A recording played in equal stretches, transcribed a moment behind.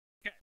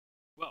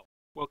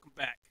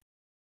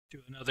to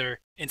another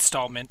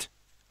installment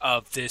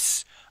of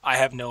this I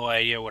have no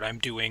idea what I'm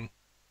doing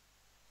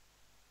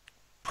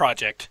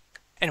project.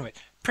 Anyway,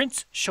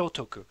 Prince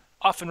Shotoku,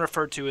 often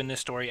referred to in this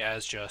story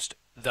as just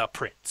the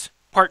Prince.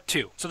 Part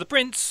 2. So the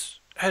Prince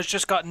has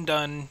just gotten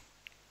done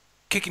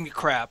kicking the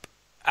crap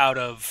out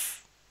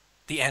of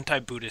the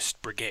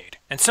anti-Buddhist brigade.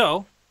 And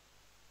so,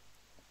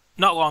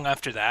 not long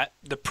after that,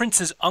 the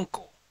Prince's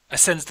uncle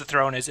ascends the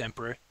throne as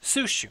Emperor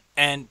Sushu.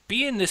 And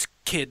being this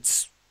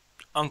kid's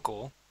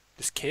uncle,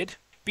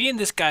 being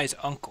this guy's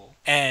uncle,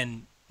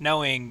 and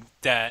knowing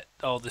that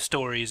all the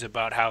stories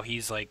about how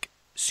he's like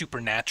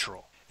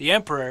supernatural, the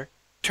emperor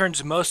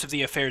turns most of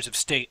the affairs of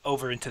state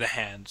over into the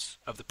hands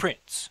of the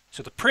prince.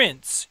 So the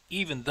prince,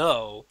 even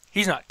though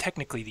he's not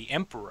technically the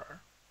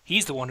emperor,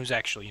 he's the one who's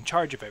actually in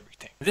charge of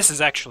everything. This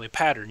is actually a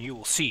pattern you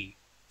will see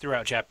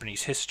throughout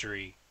Japanese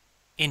history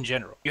in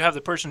general. You have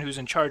the person who's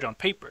in charge on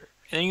paper,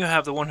 and then you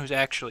have the one who's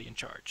actually in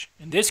charge.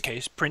 In this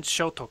case, Prince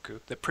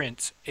Shotoku, the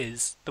prince,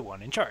 is the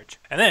one in charge.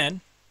 And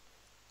then,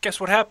 guess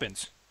what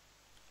happens?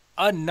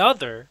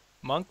 Another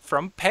monk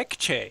from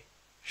Pekche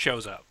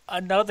shows up.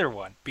 Another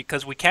one,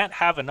 because we can't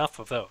have enough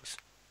of those.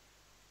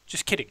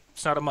 Just kidding,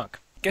 it's not a monk.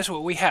 Guess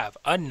what we have?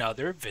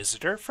 Another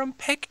visitor from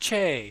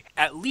Pekche.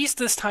 At least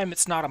this time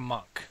it's not a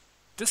monk.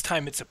 This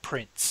time it's a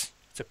prince.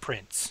 It's a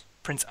prince.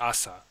 Prince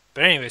Asa.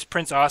 But anyways,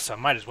 Prince Asa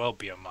might as well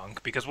be a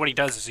monk, because what he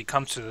does is he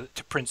comes to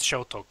Prince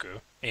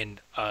Shotoku in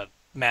a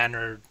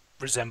manner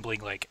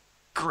resembling like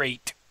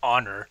great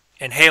honor,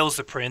 and hails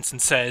the prince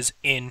and says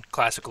in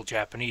classical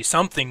Japanese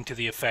something to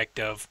the effect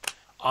of,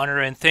 "Honor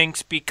and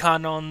thanks be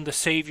Kanon, the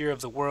savior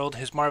of the world.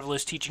 His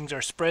marvelous teachings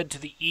are spread to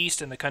the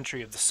east and the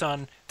country of the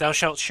sun. Thou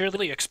shalt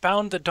surely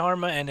expound the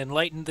Dharma and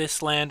enlighten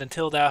this land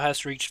until thou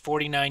hast reached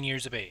 49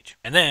 years of age."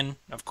 And then,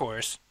 of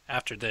course,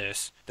 after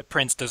this, the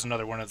prince does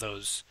another one of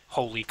those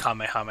holy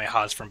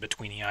kamehamehas from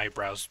between the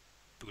eyebrows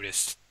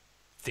Buddhist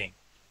thing.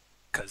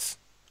 Because,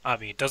 I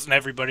mean, doesn't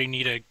everybody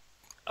need a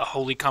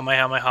holy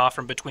kamehameha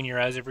from between your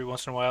eyes every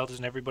once in a while?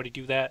 Doesn't everybody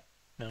do that?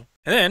 No.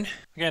 And then,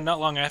 again, not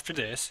long after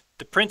this,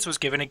 the prince was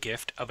given a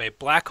gift of a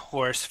black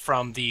horse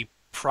from the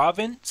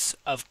province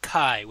of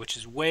Kai, which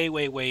is way,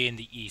 way, way in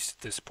the east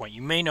at this point.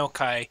 You may know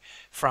Kai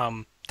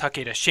from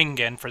Takeda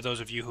Shingen, for those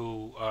of you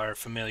who are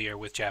familiar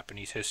with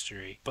Japanese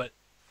history. But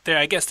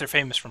I guess they're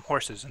famous from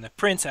horses, and the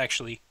prince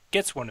actually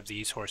gets one of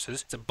these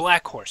horses. It's a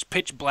black horse,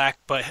 pitch black,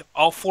 but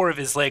all four of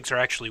his legs are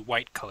actually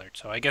white colored,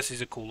 so I guess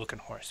he's a cool looking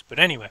horse. But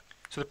anyway,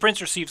 so the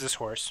prince receives this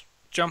horse,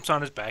 jumps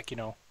on his back,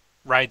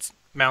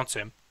 mounts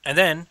him, and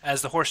then,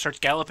 as the horse starts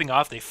galloping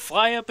off, they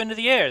fly up into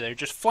the air. They're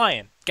just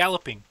flying,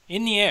 galloping,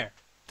 in the air.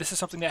 This is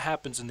something that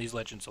happens in these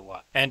legends a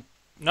lot. And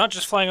not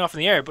just flying off in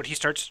the air, but he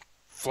starts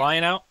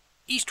flying out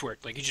eastward.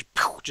 Like he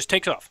just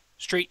takes off,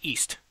 straight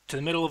east, to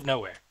the middle of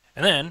nowhere.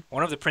 And then,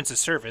 one of the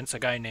prince's servants, a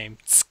guy named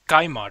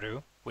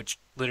Tsukaimaru, which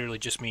literally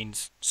just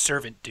means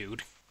servant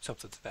dude,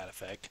 something to that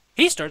effect,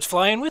 he starts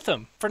flying with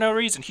them, for no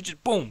reason. He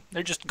just, boom,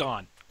 they're just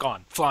gone,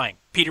 flying,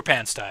 Peter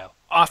Pan style.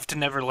 Off to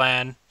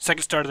Neverland,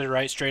 second star to the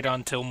right, straight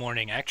on till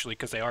morning, actually,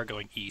 because they are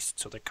going east,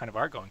 so they kind of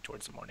are going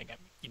towards the morning. I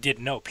mean, you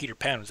didn't know Peter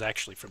Pan was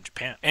actually from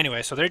Japan.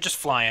 Anyway, so they're just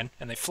flying,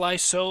 and they fly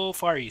so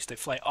far east. They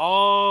fly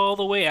all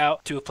the way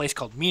out to a place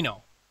called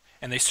Mino,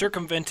 and they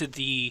circumvented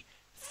the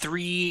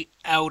three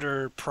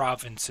outer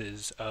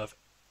provinces of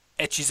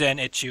Echizen,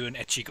 Echu, and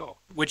Echigo,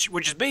 which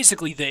is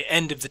basically the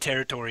end of the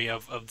territory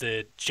of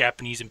the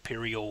Japanese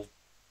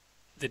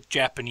the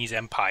Japanese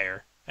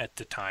Empire at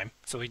the time.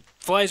 So he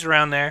flies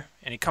around there,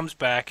 and he comes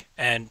back,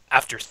 and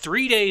after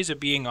 3 days of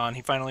being on,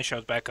 he finally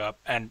shows back up,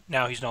 and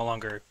now he's no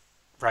longer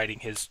riding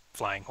his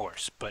flying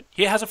horse, but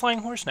he has a flying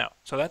horse now,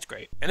 so that's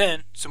great. And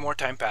then some more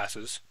time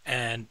passes,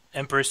 and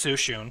Emperor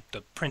Sushun,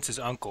 the prince's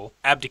uncle,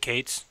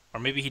 abdicates, or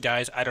maybe he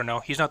dies, I don't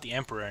know, he's not the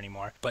emperor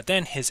anymore. But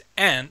then his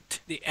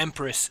aunt, the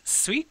Empress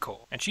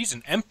Suiko, and she's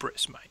an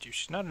empress, mind you,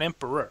 she's not an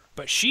emperor,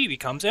 but she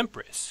becomes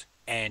empress,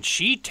 and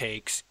she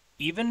takes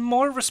even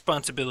more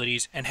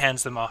responsibilities and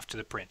hands them off to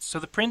the prince. So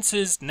the prince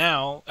is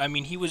now, I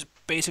mean, he was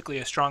basically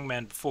a strong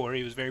man before,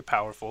 he was very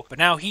powerful, but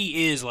now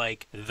he is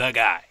like the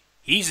guy.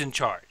 He's in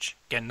charge.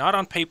 Again, not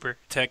on paper,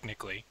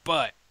 technically,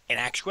 but in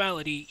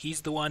actuality,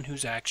 he's the one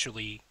who's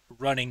actually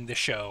running the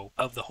show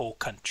of the whole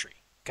country,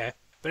 okay?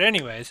 But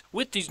anyways,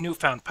 with these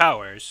newfound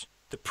powers,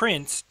 the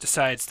prince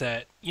decides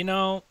that,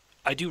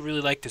 I do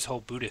really like this whole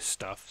Buddhist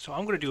stuff, so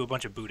I'm going to do a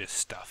bunch of Buddhist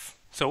stuff.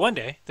 So one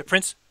day, the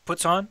prince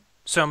puts on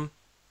some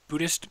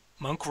Buddhist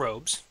monk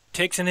robes,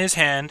 takes in his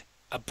hand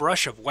a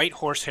brush of white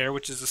horsehair,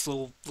 which is this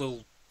little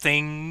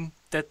thing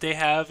that they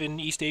have in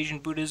East Asian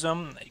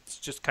Buddhism. It's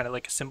just kind of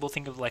like a symbol,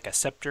 think of like a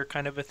scepter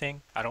kind of a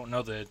thing. I don't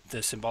know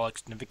the symbolic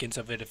significance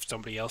of it. If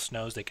somebody else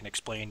knows, they can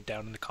explain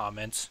down in the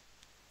comments.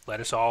 Let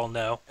us all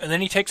know. And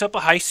then he takes up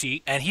a high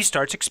seat, and he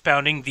starts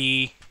expounding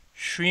the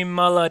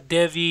Srimala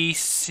Devi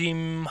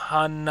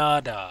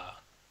Simhanada.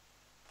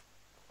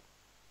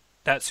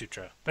 That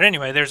sutra. But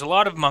anyway, there's a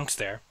lot of monks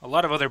there, a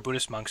lot of other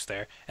Buddhist monks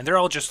there, and they're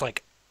all just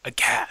like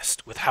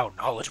aghast with how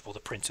knowledgeable the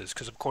prince is,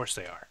 because of course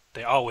they are.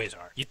 They always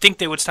are. You'd think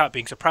they would stop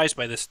being surprised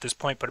by this at this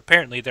point, but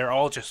apparently they're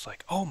all just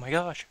like, oh my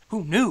gosh,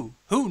 who knew?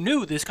 Who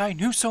knew this guy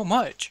knew so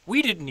much?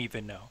 We didn't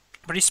even know.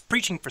 But he's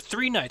preaching for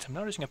 3 nights. I'm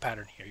noticing a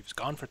pattern here. He was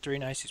gone for 3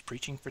 nights. He's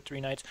preaching for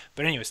 3 nights.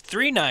 But anyways,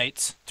 3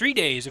 nights, 3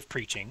 days of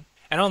preaching.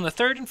 And on the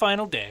 3rd and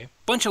final day,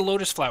 a bunch of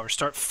lotus flowers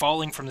start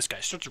falling from the sky.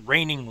 It starts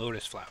raining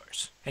lotus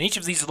flowers. And each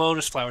of these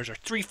lotus flowers are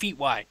 3 feet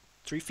wide.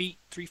 3 feet,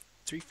 3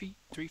 feet,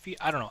 3 feet,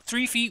 I don't know,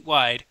 3 feet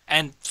wide,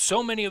 and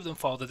so many of them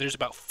fall that there's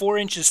about 4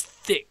 inches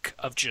thick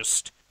of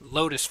just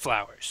lotus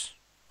flowers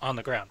on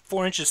the ground.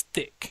 4 inches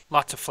thick.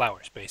 Lots of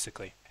flowers,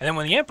 basically. And then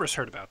when the Empress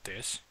heard about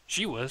this,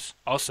 she was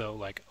also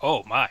like,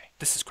 oh my,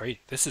 this is crazy,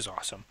 this is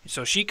awesome.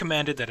 So she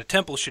commanded that a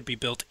temple should be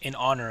built in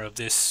honor of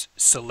this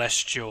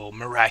celestial,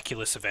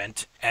 miraculous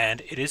event,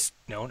 and it is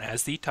known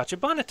as the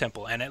Tachibana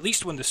Temple. And at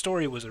least when the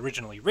story was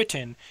originally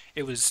written,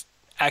 it was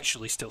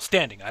actually still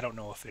standing. I don't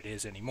know if it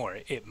is anymore.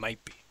 It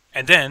might be.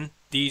 And then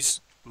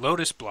these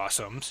lotus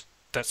blossoms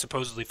that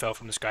supposedly fell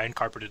from the sky and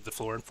carpeted the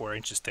floor and 4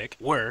 inches thick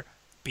were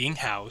being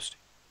housed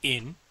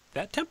in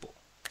that temple.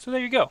 So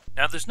there you go.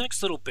 Now this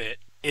next little bit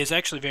is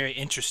actually very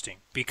interesting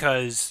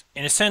because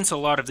in a sense a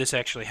lot of this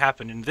actually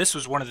happened, and this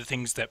was one of the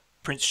things that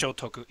Prince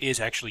Shotoku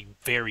is actually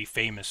very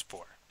famous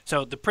for.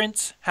 So the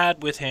prince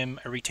had with him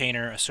a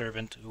retainer, a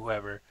servant,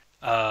 whoever,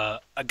 a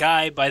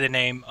guy by the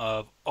name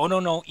of Ono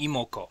no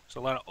Imoko. There's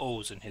a lot of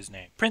O's in his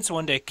name. Prince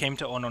one day came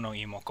to Ono no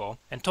Imoko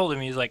and told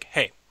him, he's like,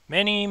 hey,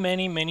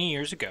 many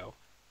years ago,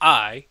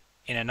 I,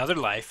 in another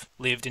life,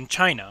 lived in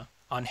China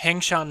on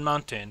Hengshan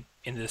Mountain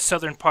in the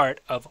southern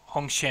part of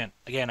Hongshan.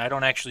 Again, I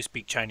don't actually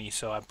speak Chinese,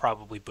 so I'm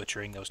probably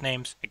butchering those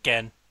names.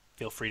 Again,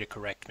 feel free to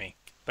correct me.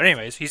 But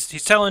anyways,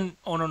 he's telling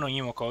Ono no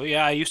Imoko,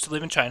 yeah, I used to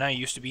live in China, I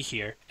used to be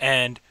here,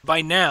 and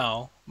by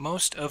now,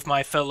 most of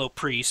my fellow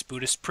priests,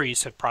 Buddhist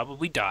priests, have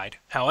probably died.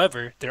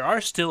 However, there are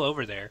still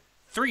over there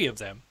 3 of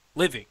them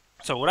living.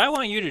 So what I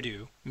want you to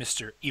do,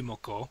 Mr.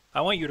 Imoko,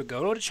 I want you to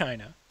go to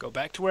China, go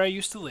back to where I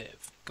used to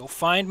live, go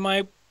find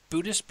my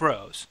Buddhist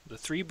bros, the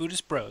 3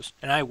 Buddhist bros,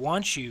 and I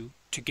want you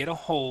to get a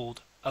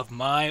hold of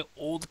my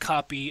old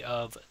copy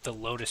of the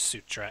Lotus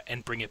Sutra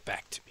and bring it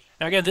back to me.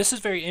 Now again, this is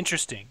very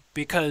interesting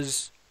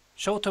because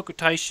Shotoku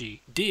Taishi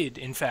did,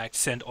 in fact,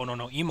 send Ono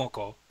no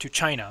Imoko to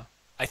China,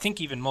 I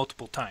think even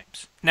multiple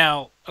times.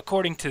 Now,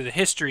 according to the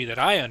history that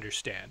I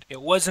understand,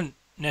 it wasn't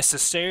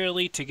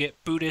necessarily to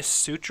get Buddhist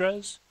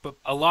sutras, but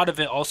a lot of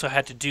it also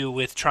had to do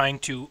with trying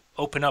to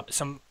open up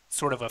some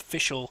sort of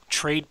official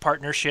trade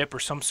partnership or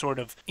some sort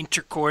of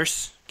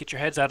intercourse, get your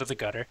heads out of the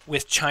gutter,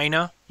 with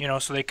China,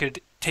 so they could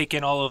take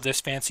in all of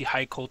this fancy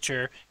high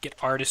culture, get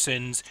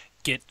artisans,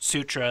 get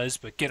sutras,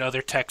 but get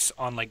other texts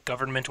on like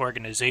government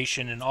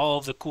organization and all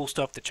of the cool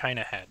stuff that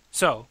China had.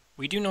 So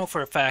we do know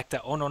for a fact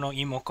that Ono no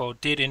Imoko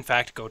did in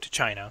fact go to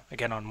China,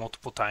 again on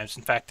multiple times.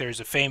 In fact, there's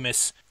a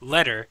famous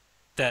letter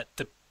that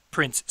the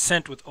prince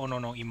sent with Ono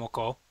no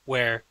Imoko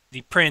where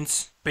the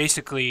prince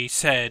basically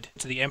said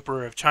to the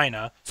emperor of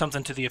China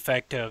something to the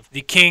effect of,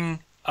 the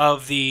king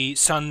of the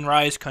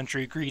sunrise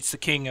country greets the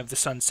king of the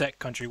sunset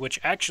country, which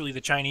actually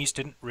the Chinese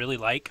didn't really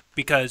like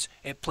because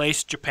it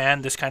placed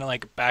Japan, this kind of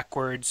like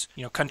backwards,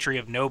 country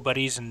of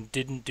nobodies and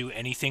didn't do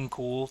anything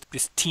cool.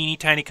 This teeny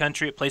tiny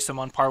country, it placed them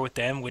on par with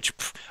them, which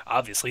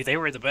obviously they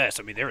were the best.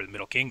 I mean, they were the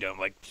Middle Kingdom,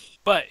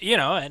 but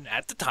and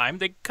at the time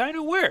they kind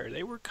of were.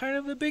 They were kind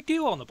of the big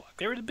deal on the block.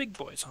 They were the big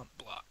boys on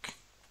the block,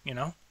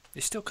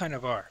 They still kind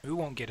of are. We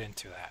won't get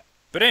into that.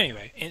 But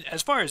anyway,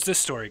 as far as this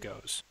story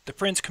goes, the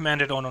prince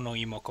commanded Ono no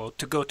Imoko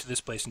to go to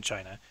this place in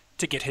China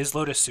to get his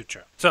Lotus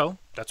Sutra. So,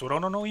 that's what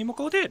Ono no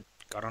Imoko did.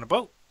 Got on a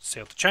boat,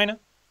 sailed to China,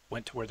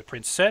 went to where the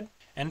prince said,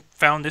 and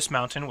found this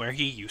mountain where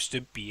he used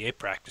to be a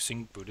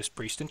practicing Buddhist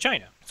priest in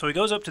China. So he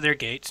goes up to their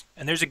gates,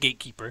 and there's a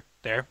gatekeeper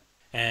there.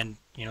 And,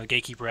 the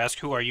gatekeeper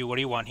asks, who are you? What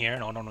do you want here?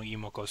 And Ono no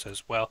Imoko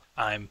says, well,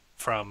 I'm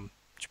from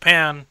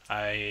Japan.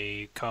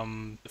 I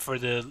come for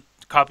the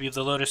copy of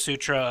the Lotus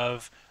Sutra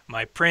of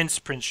my Prince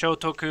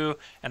Shotoku,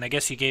 and I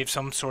guess he gave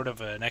some sort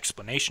of an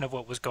explanation of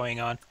what was going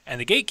on.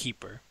 And the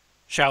gatekeeper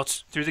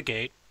shouts through the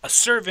gate, a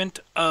servant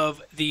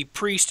of the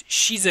priest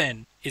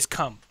Shizen is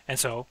come. And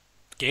so,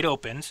 the gate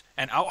opens,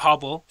 and out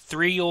hobble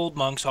 3 old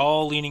monks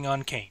all leaning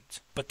on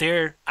canes. But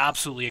they're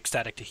absolutely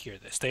ecstatic to hear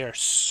this. They are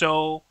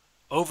so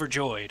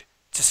overjoyed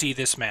to see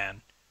this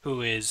man,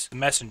 who is the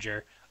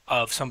messenger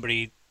of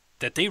somebody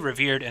that they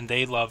revered and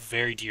they loved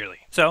very dearly.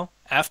 So,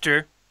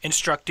 after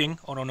instructing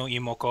Ono no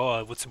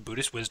Imoko with some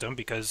Buddhist wisdom,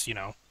 because,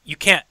 you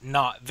can't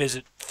not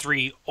visit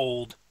 3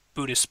 old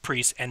Buddhist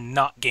priests and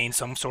not gain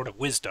some sort of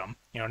wisdom.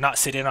 Not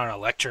sit in on a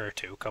lecture or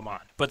 2, come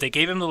on. But they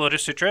gave him the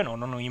Lotus Sutra, and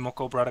Ono no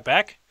Imoko brought it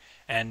back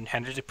and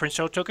handed it to Prince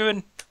Shotoku,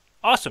 and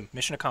awesome,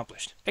 mission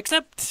accomplished.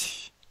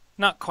 Except,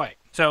 not quite.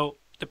 So,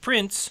 the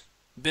prince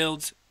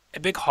builds a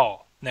big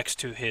hall next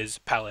to his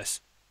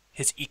palace,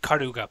 his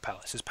Ikaruga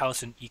palace, his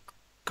palace in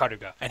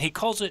Ikaruga, and he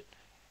calls it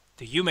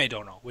the Yume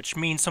Dono, which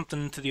means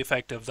something to the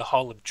effect of the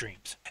Hall of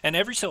Dreams. And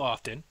every so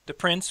often, the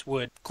prince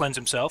would cleanse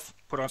himself,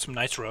 put on some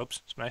nice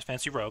robes, some nice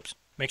fancy robes,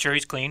 make sure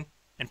he's clean,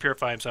 and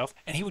purify himself,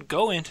 and he would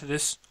go into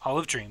this Hall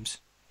of Dreams,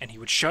 and he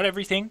would shut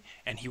everything,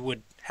 and he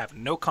would have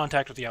no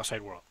contact with the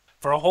outside world.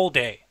 for a whole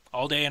day,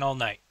 all day and all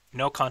night.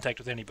 No contact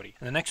with anybody.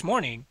 And the next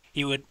morning,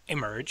 he would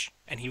emerge,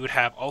 and he would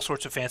have all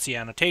sorts of fancy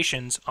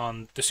annotations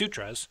on the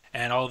sutras,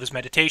 and all of his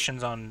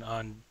meditations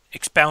on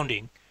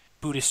expounding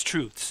Buddhist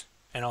truths,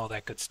 and all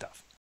that good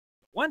stuff.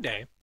 One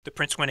day, the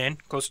prince went in,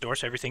 closed the door,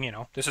 so everything,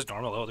 this is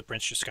normal. Oh, the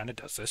prince just kind of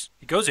does this.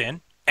 He goes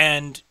in,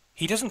 and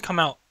he doesn't come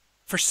out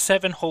for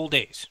 7 whole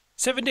days.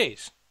 7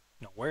 days.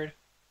 No word.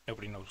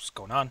 Nobody knows what's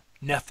going on.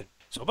 Nothing.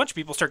 So a bunch of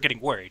people start getting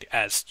worried,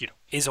 as,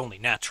 is only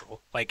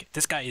natural. Like,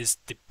 this guy is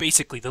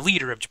basically the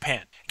leader of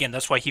Japan. Again,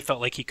 that's why he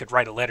felt like he could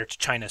write a letter to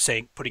China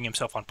putting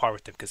himself on par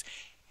with them, because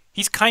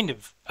he's kind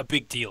of a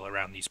big deal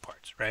around these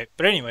parts, right?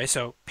 But anyway,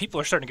 so people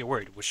are starting to get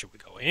worried. Well, should we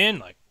go in?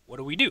 Like, what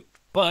do we do?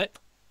 But,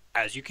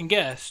 as you can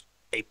guess,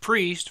 a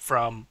priest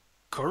from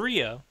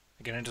Korea,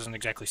 again, it doesn't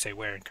exactly say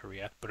where in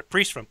Korea, but a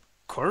priest from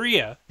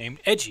Korea named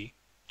Eiji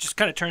just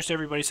kind of turns to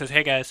everybody and says,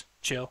 hey guys,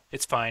 chill,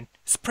 it's fine.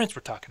 It's the prince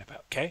we're talking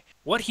about, okay?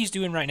 What he's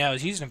doing right now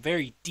is he's in a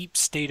very deep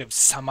state of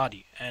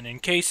samadhi. And in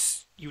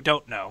case you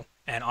don't know,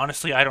 and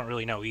honestly I don't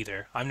really know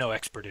either, I'm no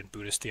expert in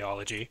Buddhist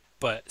theology,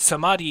 but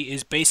samadhi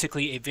is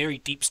basically a very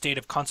deep state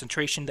of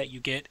concentration that you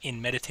get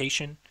in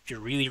meditation. If you're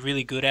really,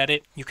 really good at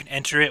it, you can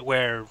enter it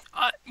where,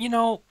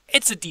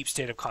 it's a deep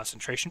state of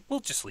concentration.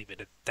 We'll just leave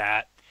it at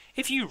that.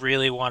 If you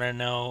really want to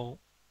know,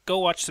 go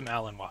watch some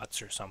Alan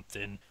Watts or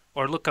something.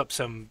 Or look up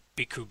some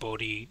Bhikkhu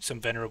Bodhi, some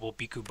venerable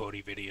Bhikkhu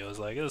Bodhi videos.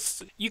 Like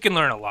this, you can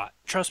learn a lot.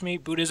 Trust me,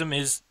 Buddhism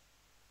is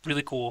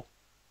really cool.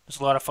 There's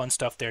a lot of fun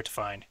stuff there to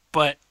find.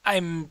 But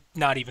I'm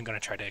not even going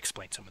to try to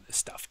explain some of this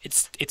stuff.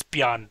 It's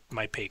beyond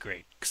my pay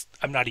grade, because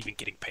I'm not even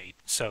getting paid.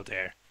 So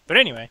there. But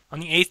anyway,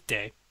 on the 8th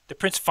day, the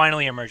prince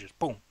finally emerges.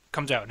 Boom.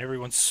 Comes out, and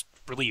everyone's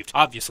relieved.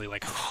 Obviously,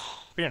 like,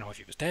 we don't know if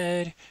he was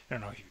dead. We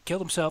don't know if he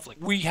killed himself. Like,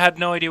 we had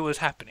no idea what was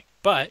happening.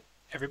 But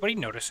everybody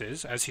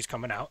notices, as he's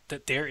coming out,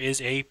 that there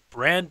is a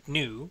brand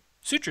new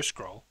sutra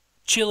scroll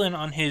chilling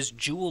on his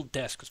jeweled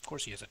desk. Because of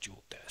course he has a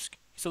jeweled desk.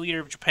 He's the leader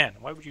of Japan.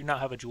 Why would you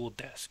not have a jeweled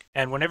desk?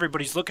 And when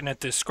everybody's looking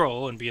at this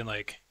scroll and being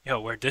like, yo,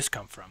 where'd this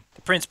come from?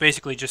 The prince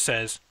basically just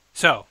says,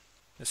 so,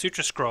 the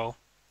sutra scroll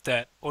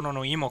that Ono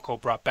no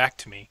Imoko brought back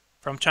to me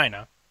from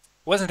China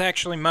wasn't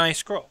actually my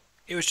scroll.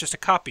 It was just a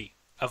copy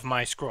of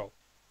my scroll.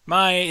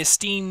 My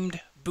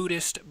esteemed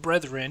Buddhist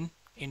brethren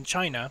in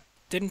China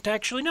didn't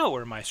actually know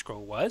where my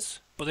scroll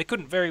was, but they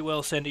couldn't very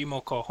well send Ono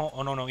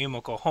no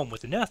Imoko home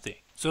with nothing.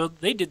 So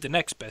they did the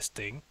next best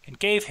thing and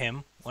gave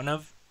him one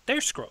of their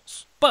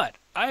scrolls. But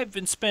I've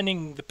been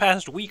spending the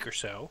past week or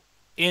so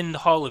in the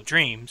Hall of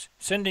Dreams,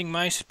 sending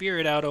my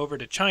spirit out over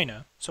to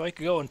China so I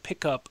could go and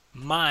pick up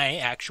my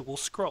actual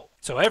scroll.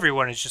 So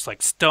everyone is just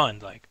like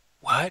stunned, like,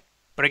 what?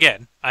 But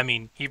again, I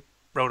mean, he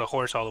rode a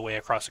horse all the way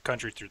across the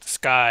country through the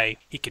sky.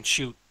 He can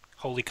shoot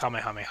holy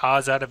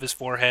kamehamehas out of his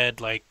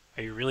forehead, like,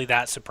 are you really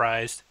that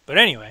surprised? But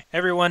anyway,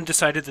 everyone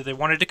decided that they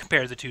wanted to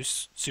compare the two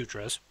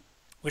sutras,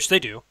 which they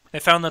do. They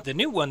found that the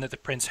new one that the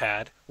prince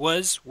had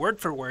was word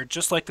for word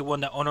just like the one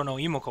that Ono no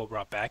Imoko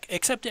brought back,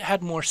 except it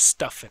had more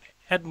stuff in it,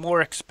 had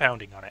more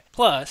expounding on it.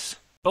 Plus,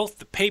 both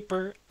the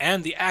paper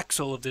and the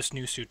axle of this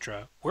new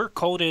sutra were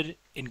coated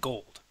in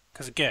gold.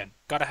 Because again,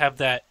 gotta have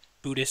that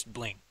Buddhist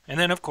bling. And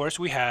then of course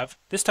we have,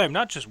 this time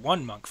not just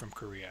one monk from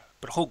Korea,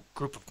 but a whole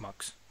group of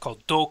monks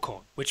called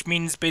Dokon, which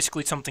means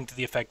basically something to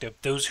the effect of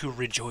those who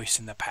rejoice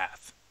in the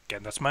path.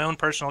 Again, that's my own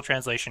personal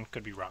translation,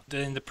 could be wrong.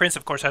 Then the prince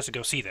of course has to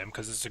go see them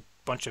because it's a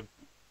bunch of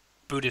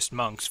Buddhist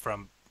monks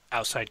from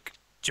outside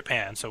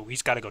Japan, so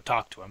he's got to go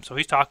talk to them. So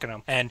he's talking to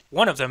them, and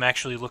one of them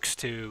actually looks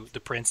to the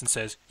prince and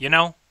says, you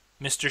know,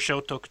 Mr.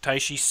 Shotoku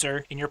Taishi,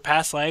 sir, in your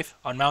past life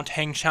on Mount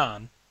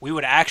Hengshan, we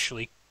would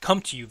actually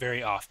come to you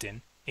very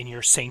often in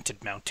your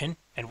sainted mountain,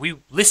 and we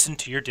listened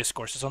to your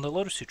discourses on the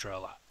Lotus Sutra a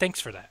lot.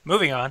 Thanks for that.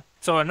 Moving on.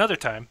 So another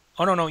time,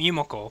 Ono no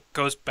Imoko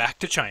goes back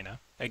to China.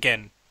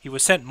 Again, he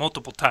was sent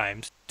multiple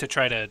times to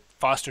try to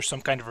foster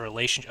some kind of a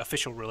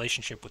official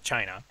relationship with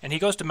China. And he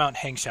goes to Mount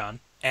Hengshan,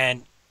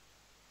 and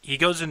he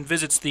goes and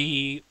visits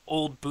the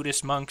old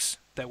Buddhist monks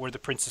that were the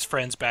prince's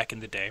friends back in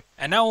the day.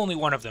 And now only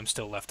one of them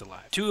still left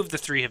alive. 2 of the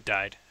 3 have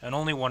died, and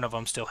only one of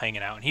them still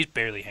hanging out, and he's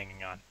barely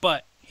hanging on.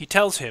 But he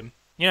tells him,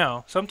 you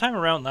know, sometime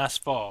around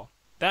last fall,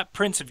 that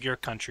prince of your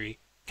country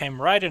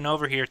came riding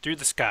over here through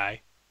the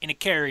sky in a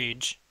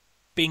carriage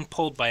being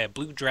pulled by a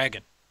blue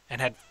dragon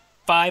and had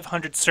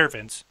 500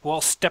 servants who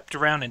all stepped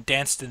around and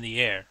danced in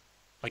the air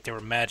like they were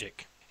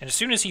magic. And as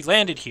soon as he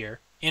landed here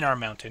in our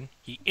mountain,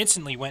 he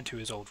instantly went to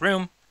his old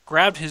room,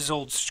 grabbed his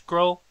old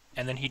scroll,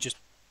 and then he just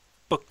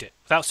booked it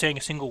without saying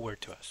a single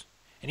word to us.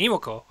 And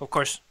Imoko, of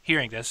course,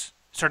 hearing this,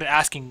 started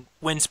asking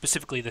when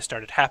specifically this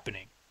started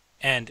happening.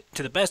 And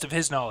to the best of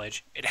his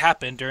knowledge, it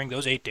happened during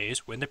those 8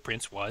 days when the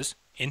prince was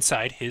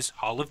inside his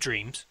Hall of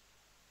Dreams,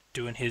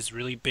 doing his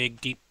really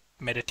big, deep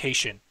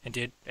meditation, and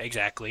did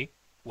exactly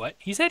what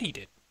he said he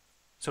did.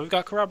 So we've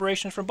got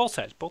corroborations from both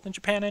sides, both in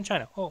Japan and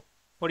China. Oh,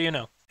 what do you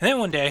know? And then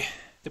one day,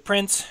 the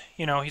prince,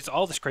 you know,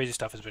 all this crazy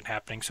stuff has been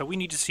happening, so we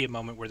need to see a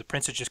moment where the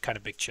prince is just kind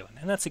of big chilling.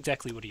 And that's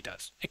exactly what he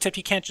does. Except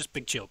he can't just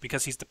big chill,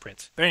 because he's the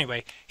prince. But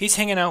anyway, he's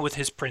hanging out with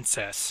his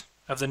princess,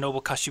 of the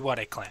noble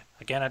Kashiware clan.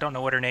 Again, I don't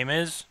know what her name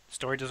is. The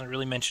story doesn't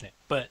really mention it.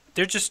 But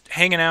they're just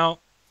hanging out,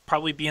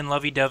 probably being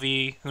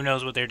lovey-dovey. Who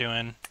knows what they're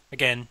doing.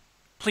 Again,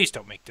 please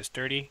don't make this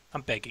dirty.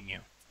 I'm begging you.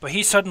 But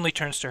he suddenly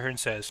turns to her and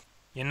says,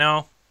 "You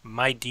know,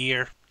 my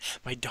dear,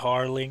 my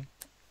darling,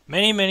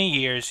 many, many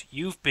years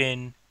you've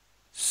been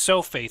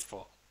so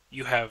faithful.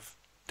 You have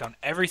done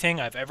everything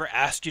I've ever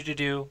asked you to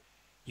do.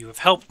 You have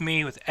helped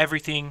me with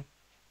everything,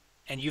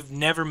 and you've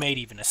never made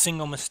even a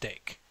single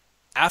mistake.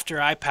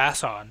 After I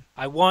pass on,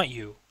 I want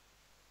you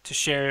to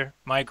share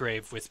my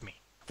grave with me."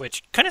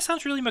 Which kind of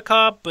sounds really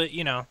macabre, but,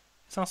 you know,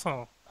 it's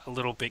also a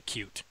little bit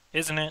cute.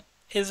 Isn't it?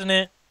 Isn't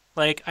it?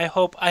 Like, I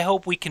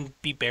hope we can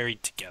be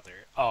buried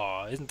together.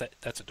 Aw,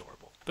 that's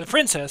adorable. But the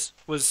princess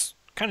was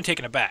kind of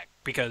taken aback,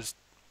 because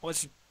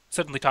was he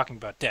suddenly talking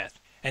about death?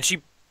 And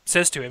she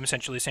says to him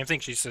essentially the same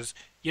thing. She says,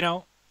 "You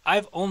know,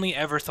 I've only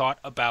ever thought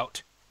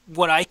about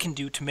what I can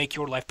do to make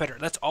your life better.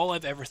 That's all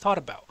I've ever thought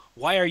about.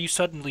 Why are you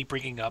suddenly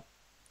bringing up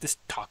this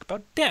talk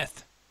about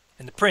death?"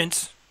 And the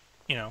prince,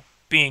 you know,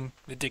 being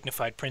the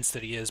dignified prince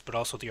that he is, but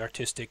also the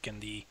artistic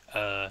and the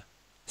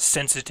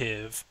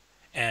sensitive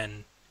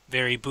and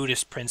very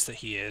Buddhist prince that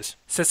he is,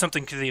 says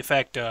something to the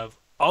effect of,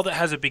 "All that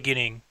has a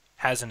beginning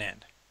has an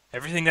end.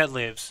 Everything that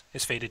lives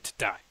is fated to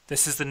die.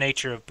 This is the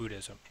nature of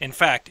Buddhism." In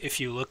fact, if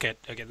you look at,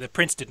 again, the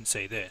prince didn't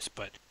say this,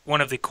 but one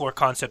of the core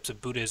concepts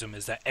of Buddhism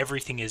is that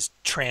everything is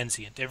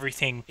transient,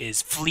 everything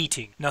is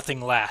fleeting,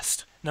 nothing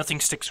lasts, nothing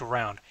sticks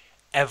around,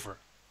 ever.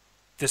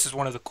 This is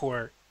one of the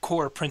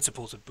core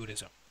principles of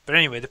Buddhism. But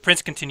anyway, the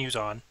prince continues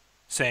on,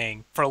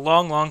 saying, "For a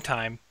long, long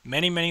time,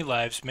 many, many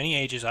lives, many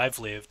ages I've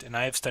lived, and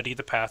I have studied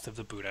the path of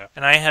the Buddha,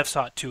 and I have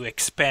sought to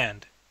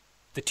expand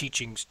the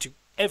teachings to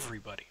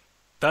everybody.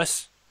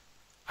 Thus,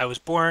 I was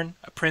born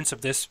a prince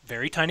of this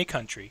very tiny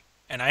country,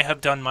 and I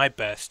have done my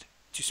best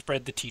to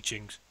spread the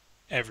teachings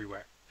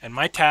everywhere. And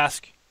my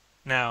task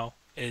now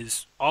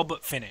is all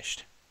but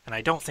finished, and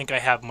I don't think I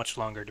have much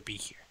longer to be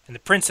here." And the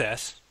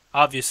princess,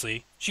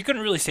 obviously, she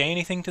couldn't really say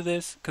anything to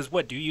this, because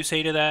what do you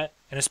say to that?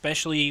 And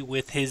especially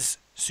with his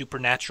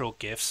supernatural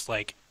gifts,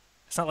 like,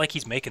 it's not like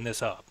he's making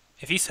this up.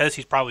 If he says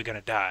he's probably going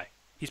to die,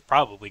 he's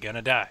probably going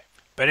to die.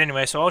 But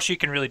anyway, so all she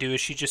can really do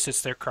is she just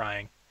sits there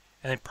crying,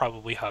 and then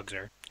probably hugs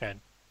her.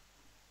 And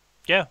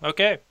yeah,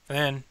 okay. And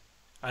then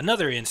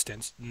another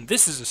instance, and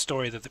this is a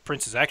story that the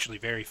prince is actually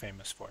very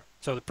famous for.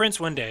 So the prince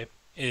one day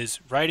is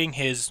riding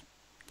his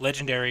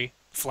legendary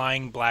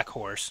flying black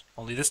horse,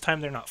 only this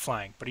time they're not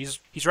flying, but he's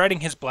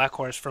riding his black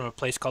horse from a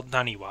place called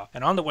Naniwa,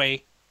 and on the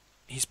way,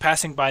 he's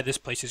passing by this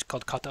place is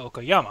called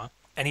Kataoka-yama,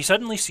 and he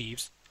suddenly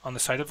sees, on the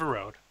side of the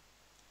road,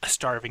 a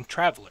starving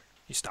traveler.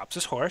 He stops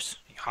his horse,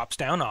 he hops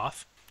down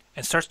off,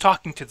 and starts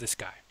talking to this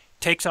guy.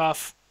 Takes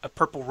off a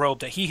purple robe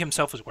that he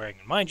himself is wearing.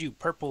 And mind you,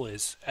 purple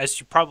is, as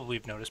you probably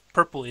have noticed,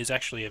 purple is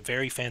actually a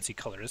very fancy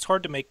color. It's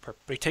hard to make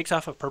purple. But he takes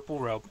off a purple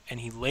robe and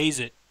he lays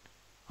it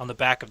on the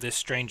back of this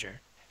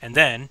stranger. And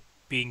then,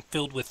 being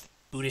filled with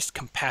Buddhist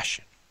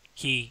compassion,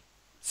 he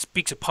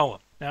speaks a poem.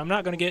 Now, I'm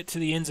not going to get to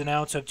the ins and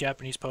outs of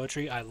Japanese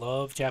poetry. I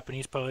love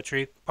Japanese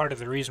poetry. Part of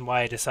the reason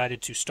why I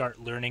decided to start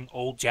learning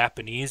old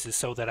Japanese is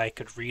so that I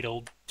could read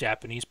old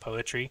Japanese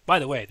poetry. By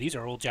the way, these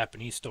are old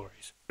Japanese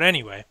stories. But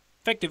anyway,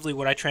 effectively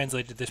what I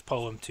translated this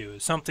poem to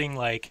is something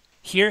like,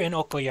 "Here in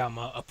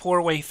Okayama, a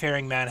poor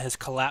wayfaring man has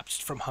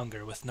collapsed from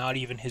hunger with not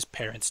even his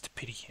parents to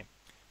pity him."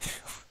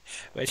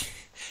 But,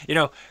 you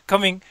know,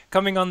 coming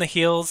on the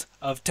heels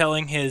of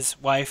telling his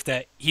wife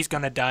that he's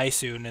gonna die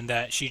soon and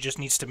that she just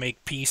needs to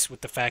make peace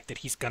with the fact that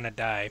he's gonna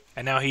die.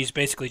 And now he's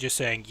basically just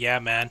saying, "Yeah,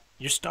 man,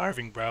 you're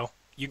starving, bro.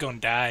 You're gonna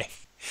die."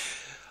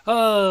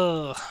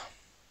 Oh.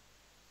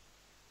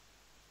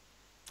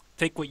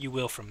 Take what you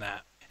will from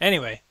that.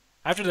 Anyway,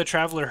 after the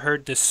traveler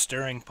heard this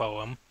stirring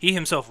poem, he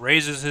himself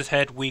raises his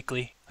head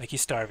weakly, like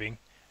he's starving,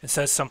 and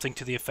says something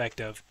to the effect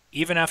of,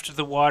 "Even after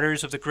the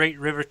waters of the great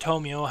river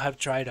Tomio have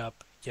dried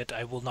up, yet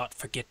I will not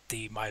forget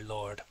thee, my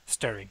lord."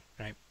 Stirring,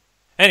 right?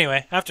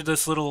 Anyway, after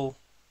this little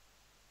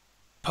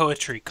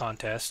poetry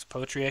contest,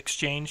 poetry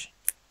exchange,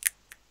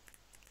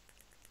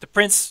 the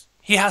prince,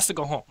 he has to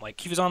go home.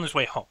 Like, he was on his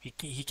way home.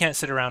 He can't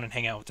sit around and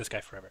hang out with this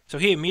guy forever. So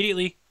he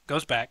immediately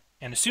goes back,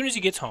 and as soon as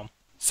he gets home,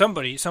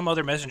 some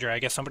other messenger, I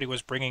guess somebody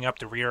was bringing up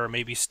the rear or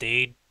maybe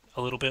stayed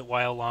a little bit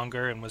while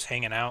longer and was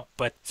hanging out.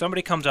 But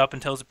somebody comes up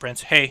and tells the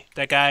prince, "Hey,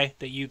 that guy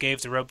that you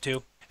gave the robe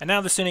to." And now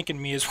the cynic in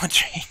me is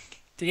wondering,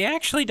 did he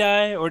actually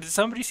die? Or did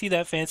somebody see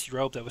that fancy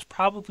robe that was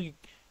probably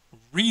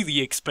really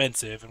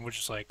expensive and was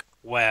just like,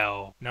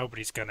 well,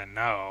 nobody's gonna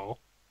know.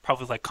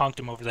 Probably like conked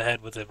him over the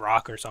head with a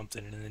rock or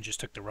something and then just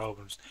took the robe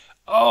and was,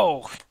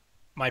 "Oh,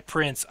 my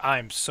prince,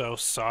 I'm so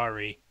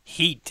sorry.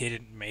 He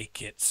didn't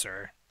make it,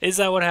 sir." Is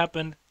that what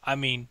happened? I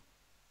mean,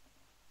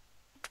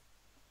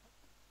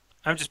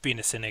 I'm just being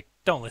a cynic.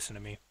 Don't listen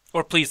to me.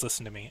 Or please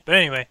listen to me. But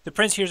anyway, the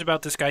prince hears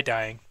about this guy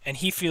dying, and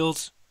he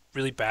feels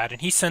really bad,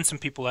 and he sends some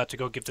people out to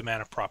go give the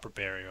man a proper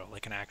burial,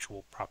 like an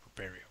actual proper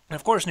burial. And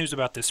of course, news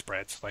about this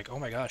spreads. Like, oh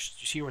my gosh,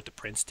 did you see what the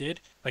prince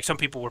did? Like, some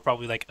people were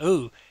probably like,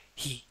 oh,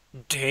 he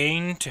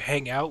deigned to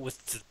hang out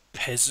with the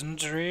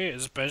peasantry,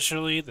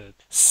 especially the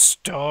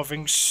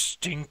starving,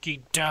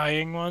 stinky,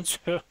 dying ones.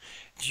 Do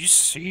you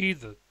see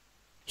the...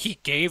 He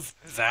gave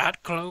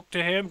that cloak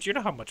to him? Do you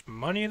know how much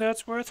money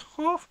that's worth?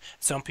 Oh.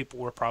 Some people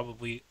were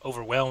probably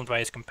overwhelmed by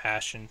his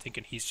compassion,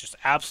 thinking he's just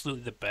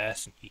absolutely the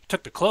best. And he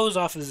took the clothes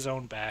off of his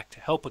own back to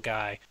help a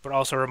guy, but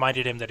also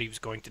reminded him that he was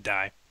going to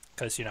die.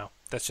 Because,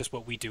 that's just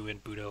what we do in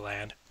Buddha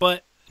land.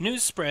 But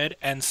news spread,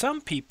 and some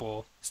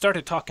people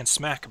started talking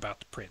smack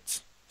about the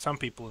prince. Some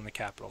people in the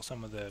capital,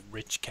 some of the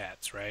rich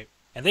cats, right?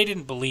 And they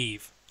didn't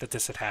believe that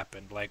this had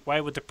happened. Like, why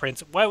would the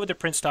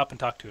prince stop and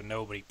talk to a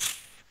nobody? Pfft,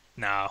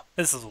 no,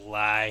 this is a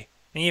lie.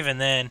 And even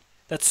then,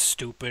 that's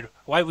stupid.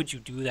 Why would you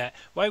do that?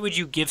 Why would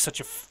you give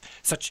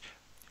such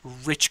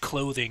rich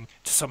clothing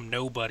to some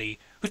nobody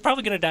who's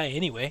probably gonna die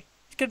anyway?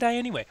 He's gonna die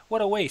anyway.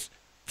 What a waste.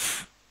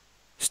 Pfft,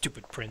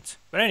 stupid prince.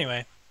 But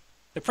anyway,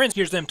 the prince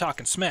hears them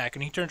talking smack,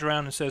 and he turns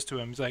around and says to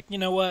him, he's like, you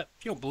know what?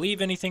 If you don't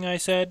believe anything I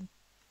said,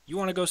 you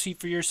want to go see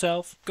for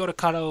yourself? Go to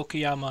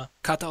Kataokayama.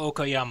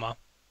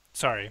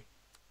 Sorry.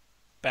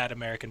 Bad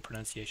American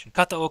pronunciation.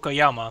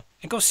 Kataokayama,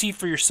 and go see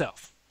for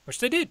yourself. Which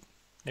they did.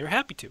 They were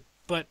happy to.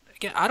 But,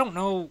 again, I don't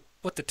know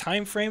what the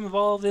time frame of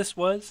all of this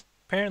was.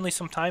 Apparently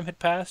some time had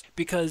passed,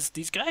 because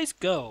these guys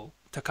go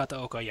to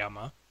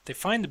Kataokayama, they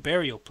find the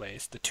burial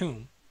place, the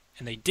tomb,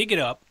 and they dig it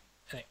up,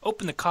 and they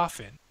open the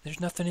coffin. There's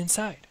nothing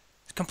inside.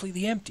 It's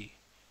completely empty.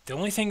 The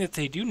only thing that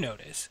they do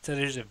notice is that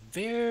there's a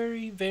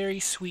very, very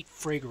sweet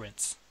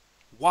fragrance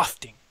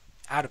wafting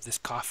out of this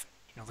coffin.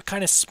 The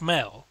kind of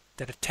smell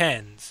that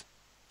attends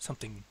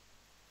something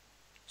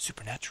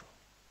supernatural.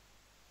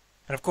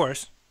 And of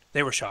course,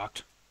 they were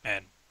shocked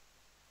and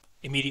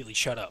immediately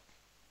shut up.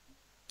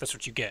 That's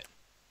what you get.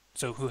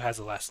 So who has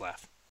the last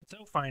laugh?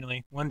 So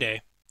finally, one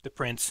day, the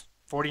prince,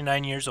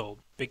 49 years old,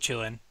 big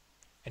chillin',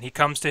 and he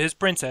comes to his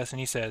princess and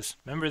he says,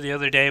 remember the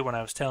other day when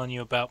I was telling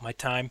you about my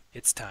time?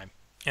 It's time.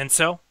 And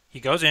so he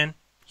goes in,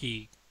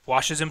 he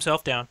washes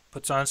himself down,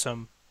 puts on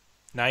some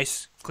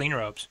nice, clean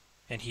robes,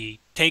 and he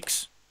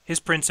takes his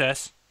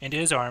princess into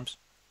his arms,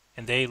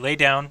 and they lay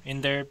down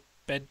in their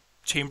bed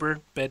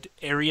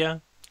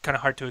area. Kind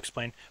of hard to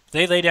explain. But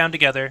they lay down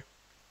together,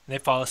 and they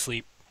fall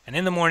asleep. And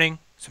in the morning,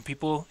 some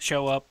people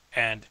show up,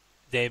 and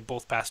they've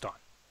both passed on.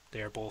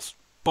 They are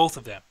both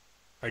of them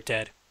are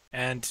dead.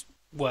 And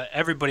what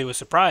everybody was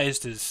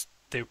surprised is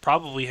they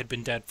probably had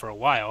been dead for a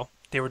while.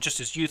 They were just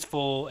as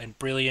youthful and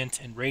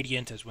brilliant and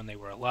radiant as when they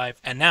were alive.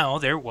 And now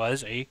there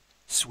was a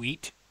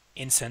sweet,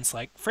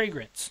 incense-like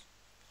fragrance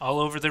all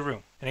over the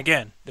room. And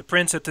again, the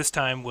prince at this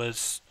time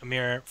was a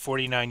mere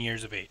 49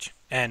 years of age.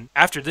 And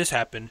after this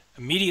happened,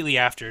 immediately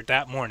after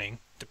that morning,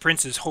 the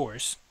prince's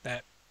horse,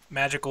 that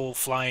magical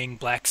flying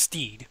black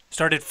steed,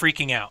 started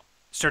freaking out,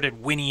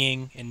 started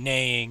whinnying and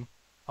neighing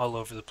all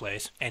over the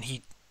place. And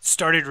he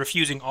started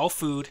refusing all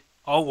food,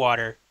 all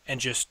water, and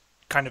just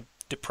kind of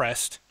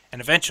depressed,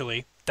 and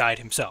eventually died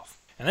himself.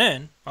 And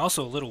then,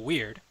 also a little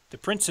weird, the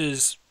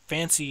prince's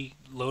fancy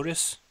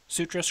Lotus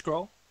Sutra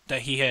scroll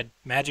that he had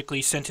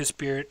magically sent his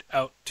spirit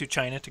out to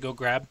China to go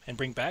grab and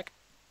bring back,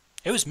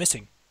 it was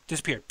missing.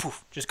 Disappeared.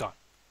 Poof. Just gone.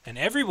 And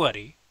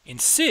everybody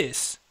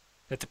insists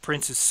that the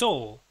prince's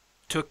soul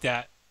took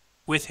that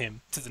with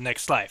him to the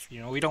next life.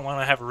 We don't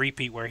want to have a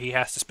repeat where he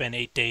has to spend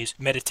 8 days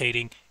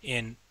meditating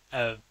in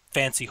a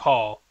fancy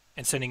hall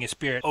and sending his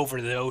spirit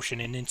over the ocean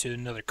and into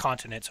another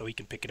continent so he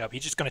can pick it up.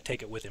 He's just going to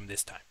take it with him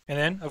this time. And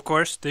then, of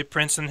course, the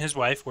prince and his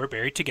wife were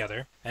buried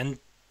together, and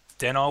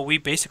then all we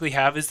basically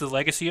have is the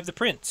legacy of the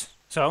prince.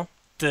 So,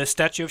 the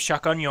statue of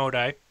Shakan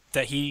Yodai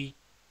that he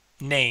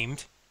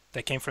named,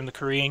 that came from the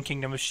Korean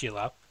kingdom of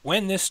Shilla,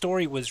 when this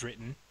story was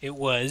written, it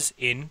was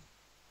in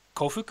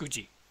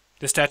Kofukuji.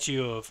 The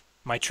statue of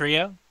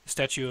Maitreya, the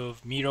statue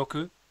of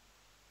Miroku,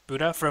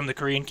 Buddha from the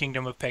Korean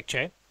kingdom of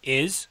Paekche,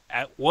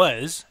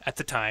 was at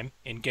the time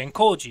in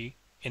Genkoji,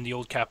 in the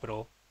old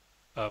capital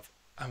of,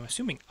 I'm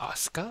assuming,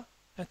 Asuka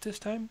at this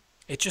time?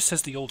 It just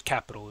says the old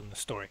capital in the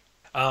story.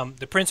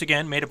 The prince,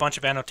 again, made a bunch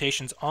of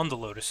annotations on the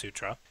Lotus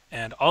Sutra,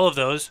 and all of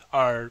those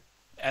are,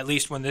 at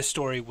least when this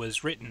story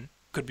was written,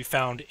 could be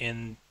found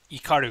in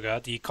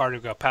Ikaruga, the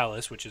Ikaruga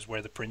Palace, which is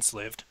where the prince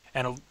lived.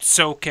 And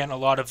so can a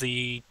lot of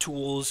the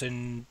tools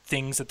and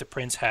things that the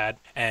prince had,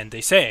 and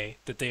they say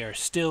that they are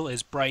still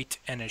as bright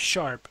and as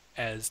sharp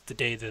as the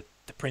day that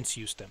the prince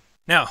used them.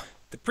 Now,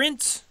 the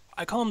prince,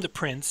 I call him the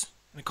prince,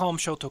 I call him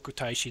Shotoku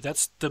Taishi.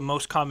 That's the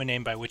most common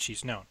name by which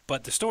he's known.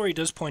 But the story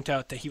does point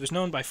out that he was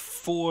known by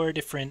 4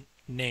 different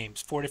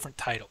names, 4 different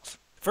titles.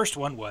 The first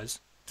one was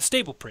the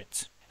Stable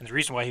Prince. And the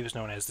reason why he was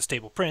known as the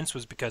Stable Prince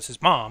was because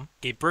his mom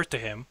gave birth to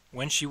him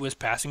when she was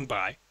passing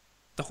by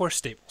the horse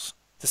stables.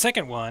 The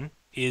second one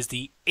is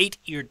the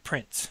 8-eared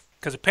Prince,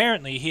 because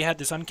apparently he had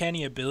this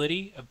uncanny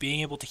ability of being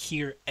able to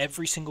hear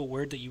every single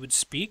word that you would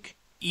speak,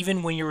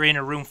 even when you were in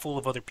a room full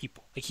of other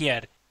people. Like, he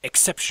had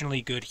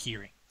exceptionally good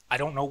hearing. I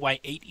don't know why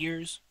 8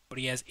 ears, but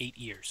he has 8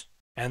 ears.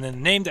 And then the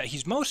name that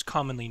he's most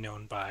commonly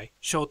known by,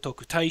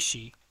 Shotoku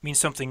Taishi, means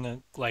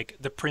something like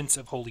the Prince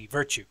of Holy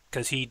Virtue,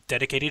 because he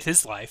dedicated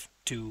his life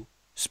to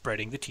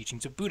spreading the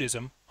teachings of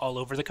Buddhism all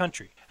over the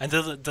country. And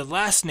the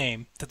last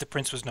name that the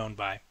prince was known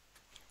by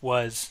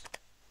was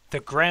the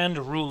Grand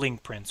Ruling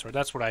Prince, or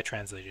that's what I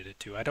translated it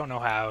to. I don't know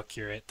how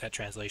accurate that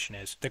translation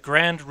is. The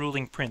Grand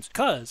Ruling Prince,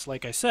 because,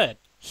 like I said,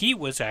 he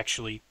was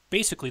actually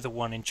basically the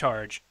one in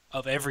charge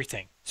of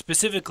everything.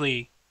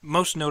 Specifically,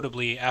 most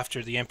notably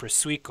after the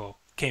Empress Suiko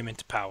came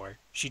into power.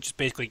 She just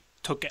basically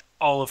took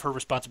all of her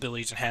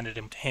responsibilities and handed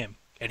them to him,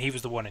 and he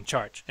was the one in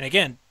charge. And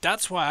again,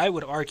 that's why I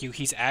would argue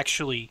he's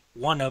actually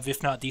one of,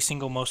 if not the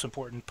single most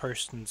important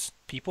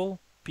people.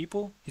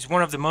 He's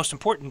one of the most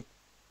important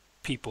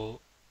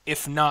people,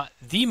 if not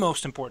the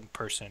most important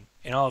person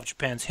in all of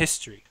Japan's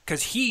history.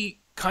 Because he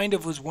kind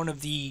of was one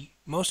of the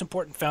most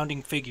important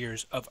founding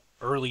figures of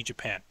early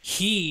Japan.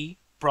 He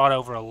brought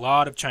over a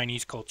lot of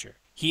Chinese culture.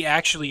 He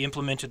actually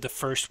implemented the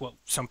first, what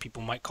some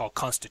people might call,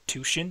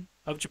 constitution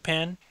of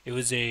Japan. It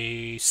was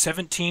it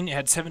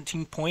had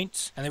 17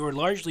 points, and they were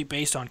largely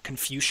based on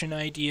Confucian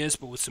ideas,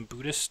 but with some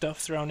Buddhist stuff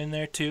thrown in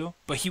there too.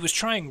 But he was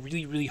trying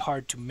really, really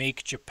hard to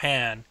make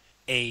Japan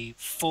a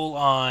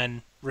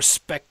full-on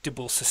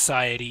respectable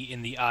society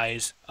in the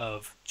eyes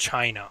of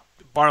China.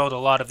 Borrowed a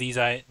lot of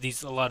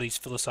these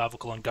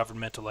philosophical and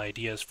governmental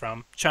ideas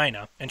from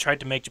China and tried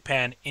to make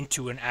Japan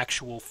into an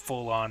actual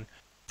full-on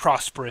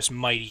prosperous,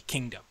 mighty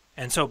kingdom.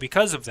 And so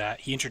because of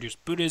that, he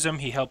introduced Buddhism,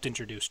 he helped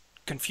introduce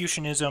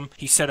Confucianism,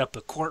 he set up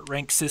a court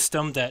rank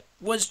system that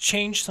was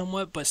changed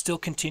somewhat but still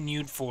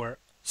continued for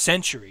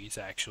centuries,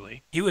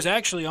 actually. He was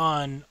actually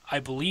on, I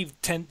believe,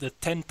 the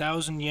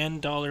 10,000 yen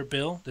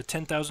bill, the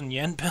 10,000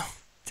 yen bill,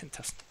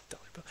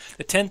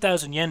 the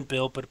 10,000 yen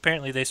bill, but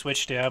apparently they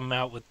switched him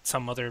out with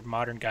some other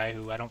modern guy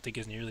who I don't think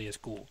is nearly as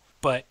cool.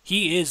 But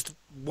he is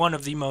one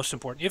of the most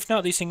important, if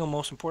not the single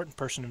most important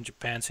person in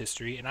Japan's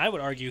history, and I would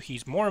argue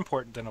he's more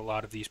important than a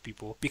lot of these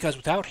people, because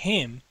without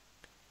him,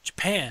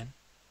 Japan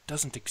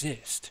doesn't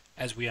exist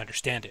as we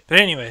understand it. But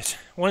anyways,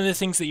 one of the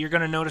things that you're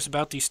going to notice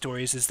about these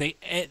stories is they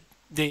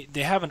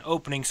have an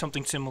opening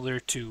something similar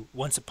to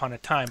Once Upon a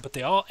Time, but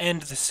they all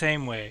end the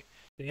same way.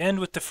 They end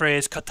with the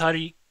phrase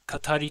katari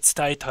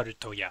tsutaetaru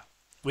to ya,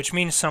 which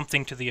means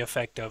something to the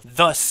effect of,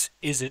 thus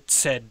is it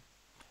said,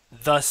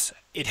 thus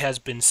it has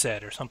been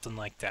said, or something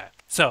like that.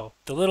 So,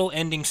 the little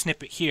ending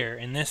snippet here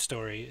in this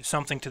story is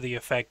something to the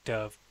effect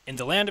of, in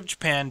the land of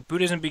Japan,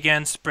 Buddhism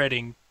began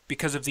spreading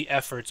because of the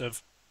efforts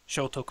of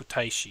Shotoku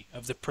Taishi,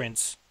 of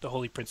the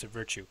Holy Prince of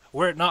Virtue.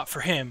 Were it not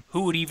for him,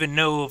 who would even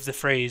know of the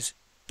phrase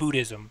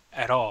Buddhism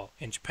at all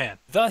in Japan?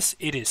 Thus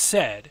it is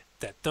said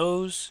that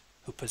those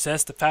who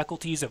possess the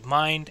faculties of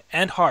mind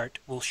and heart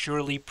will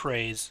surely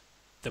praise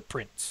the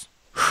prince.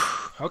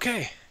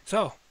 Okay,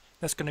 so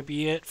that's going to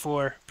be it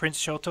for Prince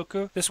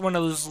Shotoku. This one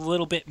is a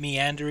little bit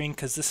meandering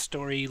because this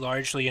story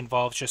largely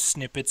involves just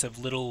snippets of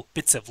little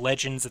bits of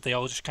legends that they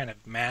all just kind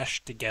of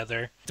mashed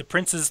together. The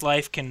prince's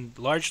life can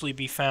largely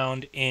be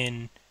found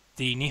in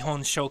the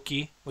Nihon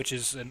Shoki, which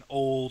is an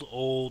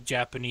old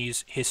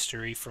Japanese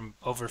history from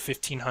over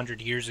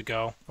 1,500 years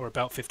ago, or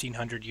about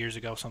 1,500 years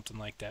ago, something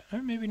like that.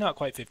 Or maybe not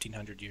quite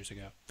 1,500 years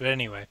ago. But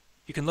anyway,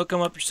 you can look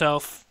him up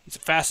yourself. He's a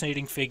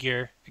fascinating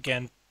figure.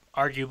 Again,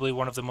 arguably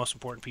one of the most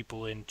important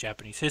people in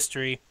Japanese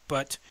history.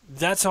 But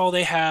that's all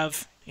they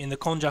have in the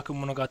Konjaku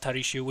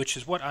Monogatari Shu, which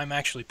is what I'm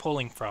actually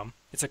pulling from.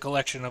 It's a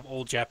collection of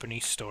old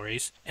Japanese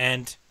stories.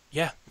 And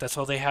yeah, that's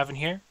all they have in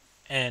here.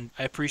 And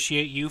I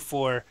appreciate you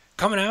for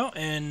coming out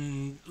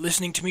and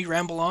listening to me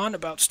ramble on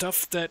about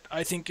stuff that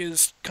I think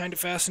is kind of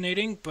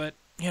fascinating, but,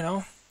 you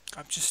know,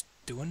 I'm just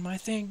doing my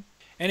thing.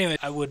 Anyway,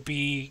 I would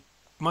be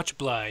much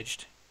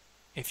obliged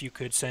if you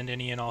could send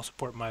any and all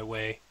support my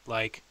way,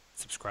 like,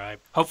 subscribe.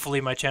 Hopefully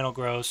my channel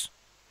grows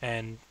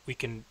and we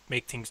can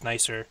make things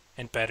nicer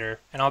and better,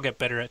 and I'll get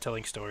better at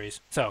telling stories.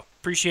 So,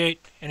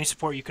 appreciate any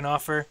support you can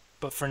offer,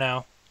 but for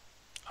now,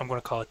 I'm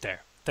going to call it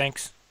there.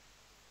 Thanks,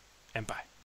 and bye.